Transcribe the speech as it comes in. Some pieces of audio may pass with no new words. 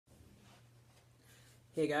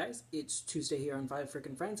Hey guys, it's Tuesday here on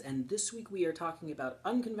Fivefreakinfriends, and this week we are talking about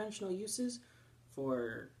unconventional uses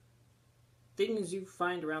for things you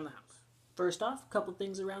find around the house. First off, a couple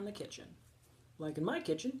things around the kitchen. Like in my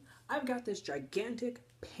kitchen, I've got this gigantic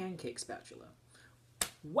pancake spatula.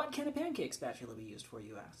 What can a pancake spatula be used for,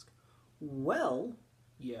 you ask? Well,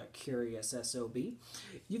 you curious SOB,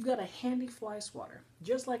 you've got a handy fly swatter.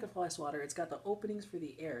 Just like a fly swatter, it's got the openings for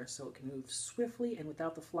the air so it can move swiftly and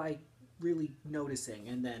without the fly really noticing,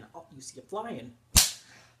 and then you see it flying.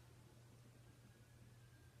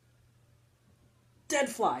 Dead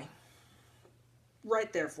fly.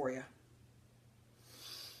 Right there for you.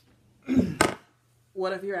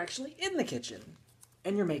 What if you're actually in the kitchen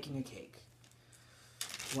and you're making a cake?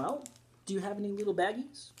 Well, do you have any little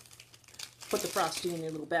baggies? Put the frosting in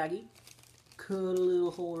your little baggie, cut a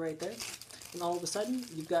little hole right there, and all of a sudden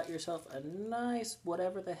you've got yourself a nice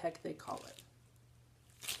whatever the heck they call it.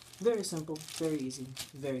 Very simple, very easy,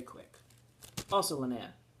 very quick. Also, Linnea,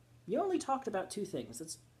 you only talked about two things.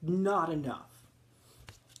 That's not enough.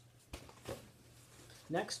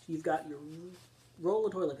 Next, you've got your roll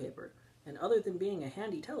of toilet paper. And other than being a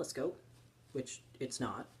handy telescope, which it's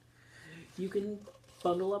not, you can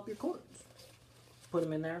bundle up your cords. Put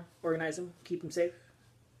them in there, organize them, keep them safe.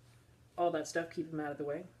 All that stuff, keep them out of the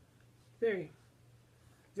way. Very,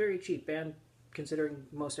 very cheap, and considering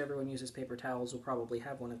most everyone uses paper towels, will probably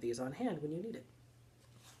have one of these on hand when you need it.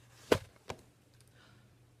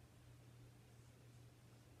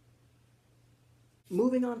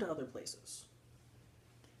 Moving on to other places.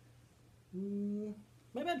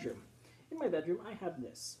 My bedroom. In my bedroom, I have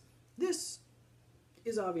this. This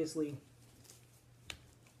is obviously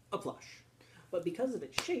a plush, but because of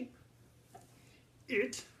its shape,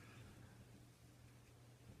 it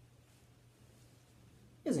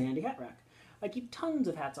is a handy hat rack. I keep tons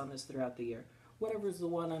of hats on this throughout the year, whatever's the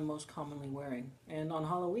one I'm most commonly wearing. And on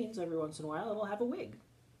Halloween's, every once in a while, it'll have a wig.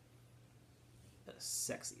 A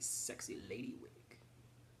sexy, sexy lady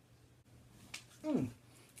wig.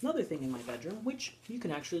 Another thing in my bedroom, which you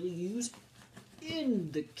can actually use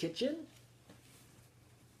in the kitchen.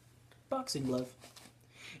 Boxing glove.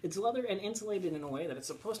 It's leather and insulated in a way that it's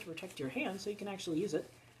supposed to protect your hands, so you can actually use it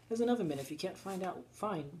as an oven mitt if you can't find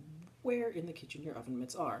where in the kitchen your oven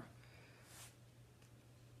mitts are.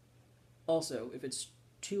 Also, if it's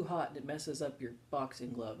too hot and it messes up your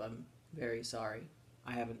boxing glove, I'm very sorry.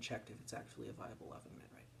 I haven't checked if it's actually a viable oven mitt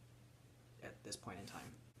right at this point in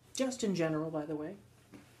time. Just in general, by the way.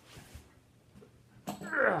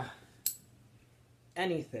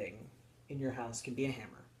 Anything in your house can be a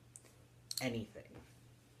hammer. Anything.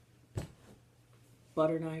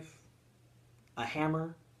 Butter knife, a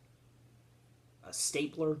hammer, a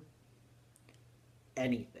stapler,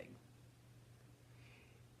 anything.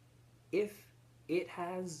 If it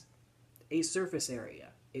has a surface area,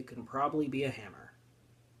 it can probably be a hammer.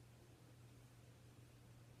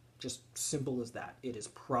 Just simple as that. It is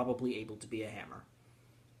probably able to be a hammer.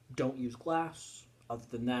 Don't use glass. Other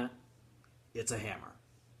than that, it's a hammer.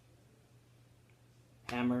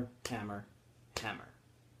 Hammer, hammer, hammer.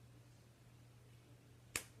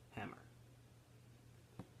 Hammer.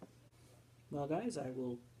 Well, guys, I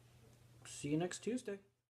will see you next Tuesday.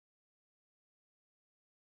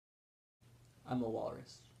 I'm a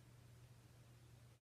walrus.